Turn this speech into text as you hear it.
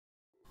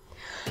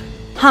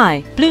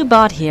Hi, Blue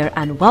Bard here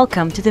and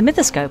welcome to the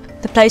Mythoscope,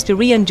 the place to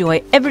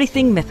re-enjoy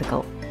everything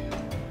mythical.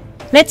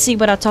 Let's see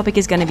what our topic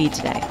is going to be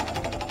today.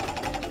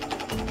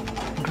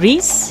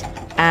 Greece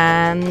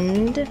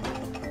and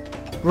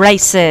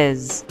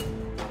races.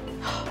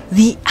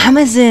 The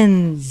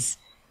Amazons,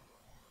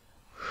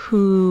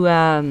 who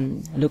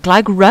look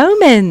like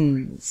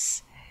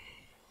Romans.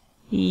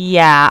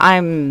 Yeah,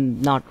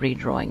 I'm not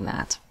redrawing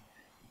that.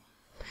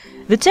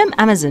 The term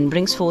Amazon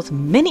brings forth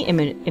many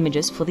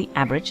images for the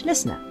average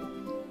listener.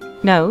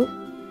 No,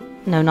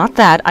 not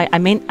that. I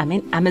meant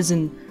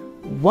Amazon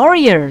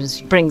warriors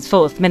brings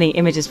forth many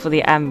images for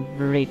the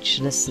average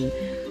listener.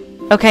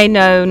 Okay,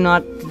 no,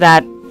 not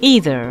that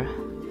either.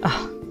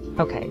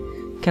 Okay,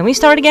 can we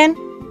start again?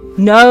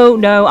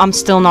 No, I'm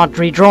still not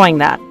redrawing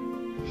that.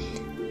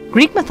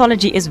 Greek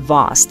mythology is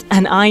vast,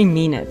 and I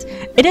mean it.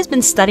 It has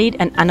been studied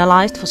and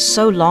analyzed for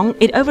so long,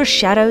 it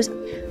overshadows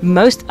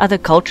most other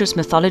cultures'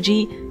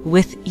 mythology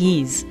with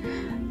ease.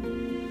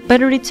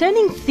 But a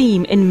returning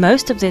theme in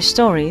most of their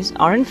stories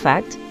are in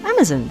fact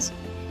Amazons.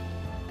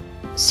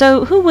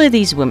 So who were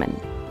these women?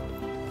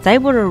 They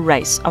were a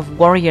race of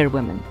warrior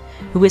women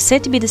who were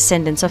said to be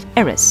descendants of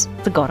Eris,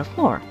 the god of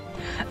war.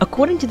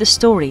 According to the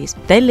stories,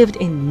 they lived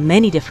in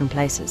many different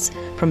places,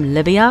 from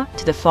Libya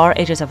to the far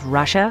edges of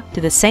Russia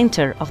to the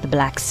center of the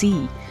Black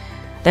Sea.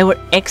 They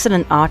were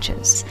excellent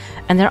archers,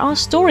 and there are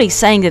stories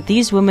saying that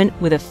these women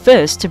were the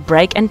first to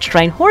break and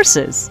train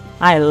horses.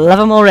 I love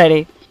them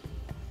already.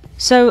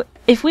 So,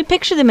 if we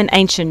picture them in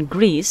ancient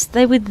Greece,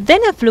 they would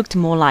then have looked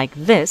more like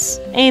this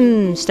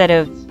instead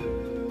of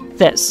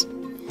this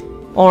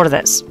or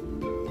this.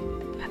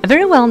 A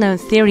very well-known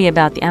theory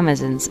about the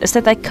Amazons is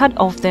that they cut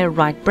off their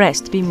right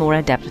breast to be more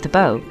adept with the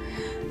bow.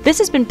 This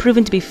has been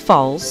proven to be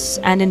false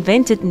and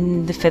invented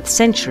in the 5th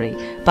century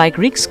by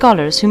Greek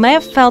scholars who may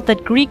have felt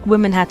that Greek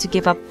women had to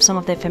give up some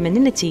of their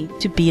femininity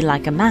to be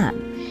like a man.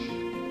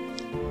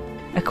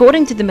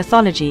 According to the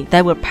mythology,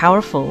 they were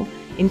powerful,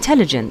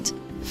 intelligent,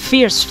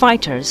 fierce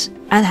fighters,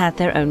 and had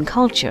their own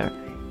culture.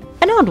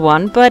 An odd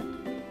one, but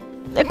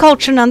a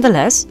culture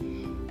nonetheless.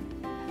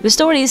 The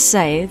stories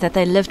say that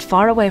they lived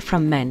far away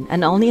from men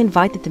and only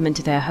invited them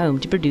into their home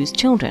to produce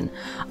children,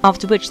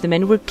 after which the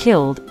men were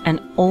killed and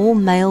all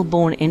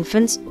male-born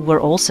infants were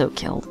also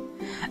killed.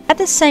 At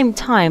the same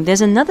time,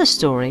 there's another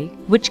story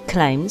which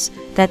claims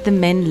that the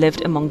men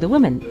lived among the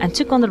women and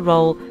took on the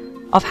role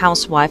of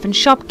housewife and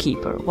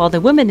shopkeeper, while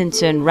the women in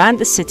turn ran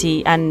the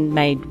city and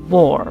made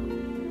war.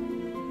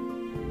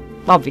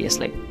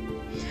 Obviously.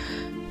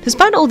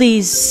 Despite all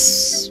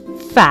these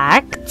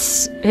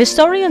facts,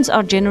 historians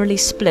are generally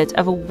split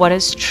over what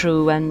is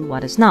true and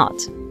what is not.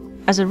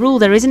 As a rule,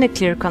 there isn't a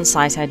clear,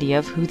 concise idea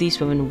of who these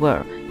women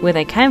were, where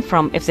they came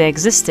from, if they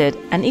existed,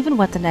 and even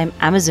what the name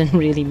Amazon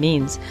really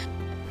means.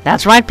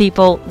 That's right,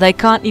 people, they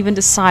can't even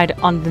decide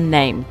on the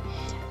name.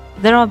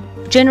 There are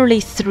generally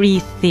 3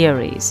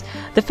 theories.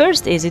 The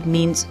first is it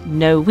means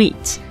no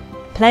wheat,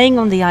 playing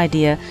on the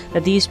idea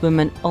that these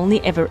women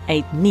only ever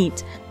ate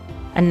meat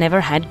and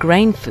never had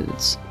grain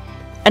foods.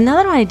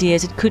 Another idea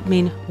is it could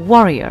mean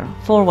warrior,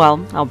 for,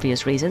 well,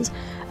 obvious reasons,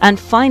 and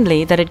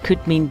finally that it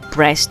could mean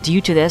breast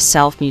due to their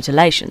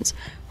self-mutilations.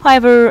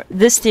 However,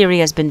 this theory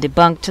has been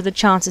debunked, so the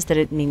chances that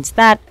it means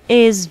that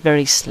is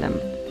very slim.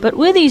 But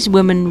were these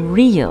women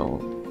real?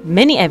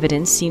 Many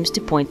evidence seems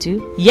to point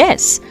to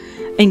yes.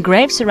 In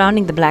graves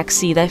surrounding the Black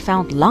Sea, they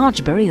found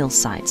large burial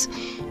sites.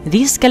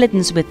 These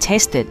skeletons were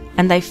tested,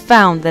 and they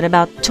found that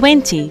about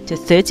 20 to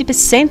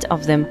 30%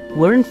 of them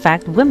were in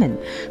fact women,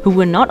 who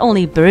were not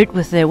only buried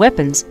with their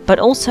weapons, but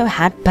also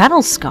had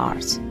battle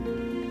scars.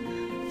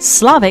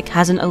 Slavic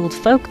has an old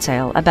folk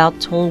tale about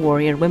tall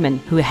warrior women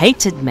who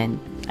hated men,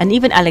 and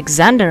even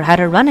Alexander had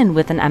a run-in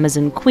with an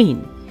Amazon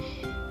queen.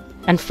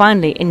 And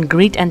finally, in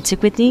Greek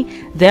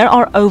antiquity, there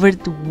are over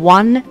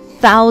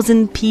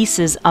 1,000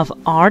 pieces of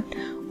art,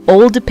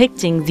 all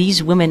depicting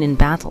these women in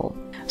battle.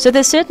 So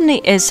there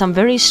certainly is some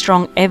very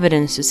strong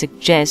evidence to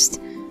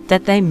suggest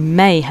that they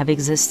may have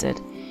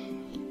existed.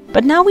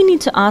 But now we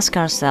need to ask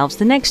ourselves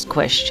the next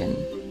question.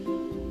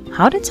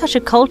 How did such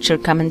a culture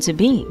come into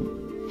being?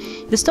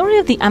 The story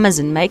of the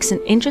Amazon makes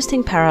an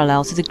interesting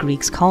parallel to the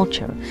Greeks'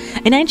 culture.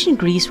 In ancient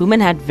Greece, women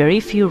had very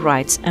few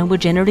rights and were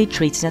generally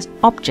treated as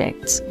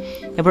objects.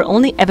 They were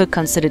only ever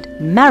considered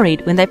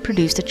married when they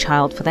produced a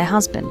child for their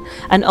husband,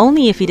 and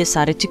only if he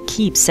decided to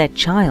keep said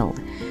child.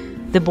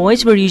 The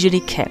boys were usually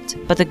kept,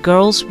 but the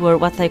girls were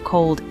what they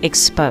called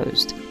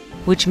exposed,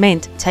 which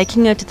meant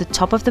taking her to the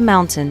top of the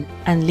mountain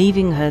and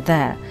leaving her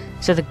there,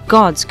 so the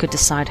gods could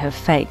decide her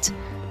fate.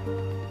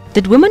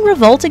 Did women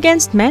revolt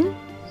against men?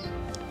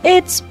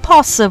 It's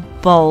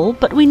possible,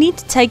 but we need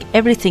to take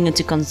everything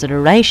into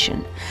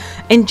consideration.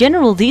 In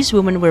general, these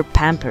women were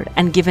pampered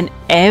and given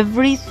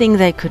everything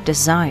they could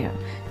desire,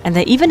 and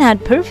they even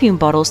had perfume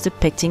bottles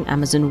depicting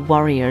Amazon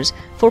warriors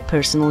for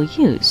personal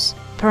use.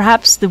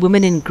 Perhaps the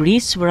women in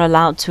Greece were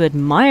allowed to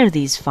admire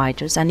these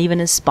fighters and even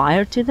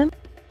aspire to them?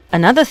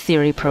 Another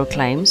theory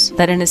proclaims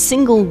that in a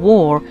single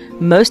war,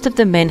 most of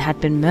the men had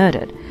been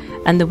murdered,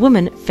 and the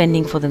women,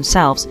 fending for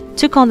themselves,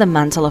 took on the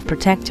mantle of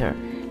protector.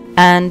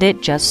 and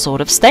it just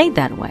sort of stayed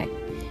that way.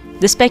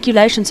 The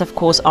speculations, of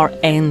course, are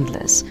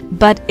endless,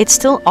 but it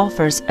still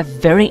offers a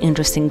very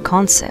interesting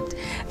concept.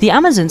 The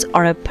Amazons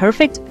are a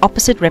perfect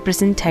opposite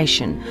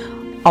representation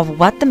of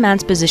what the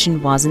man's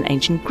position was in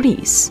ancient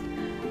Greece.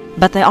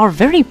 But they are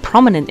very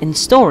prominent in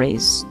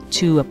stories,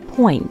 to a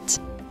point.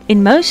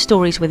 In most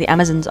stories where the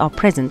Amazons are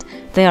present,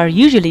 they are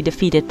usually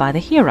defeated by the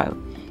hero.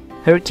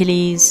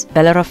 Hercules,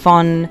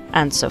 Bellerophon,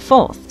 and so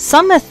forth.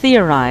 Some have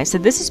theorized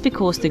that this is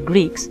because the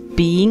Greeks,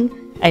 being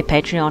a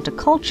patriarchal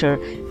culture,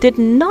 did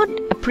not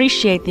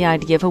appreciate the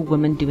idea of a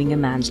woman doing a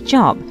man's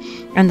job,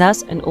 and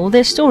thus in all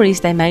their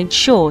stories they made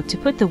sure to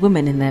put the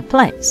women in their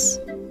place.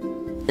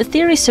 The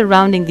theories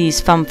surrounding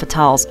these femme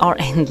fatales are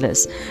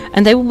endless,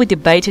 and they will be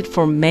debated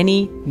for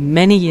many,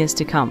 many years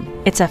to come.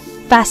 It's a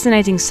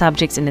fascinating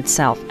subject in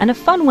itself, and a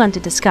fun one to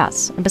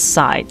discuss. And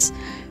besides,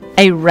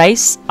 a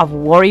race of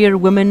warrior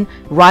women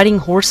riding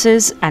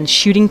horses and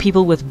shooting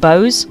people with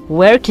bows,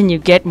 where can you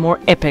get more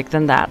epic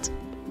than that?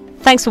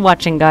 Thanks for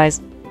watching, guys.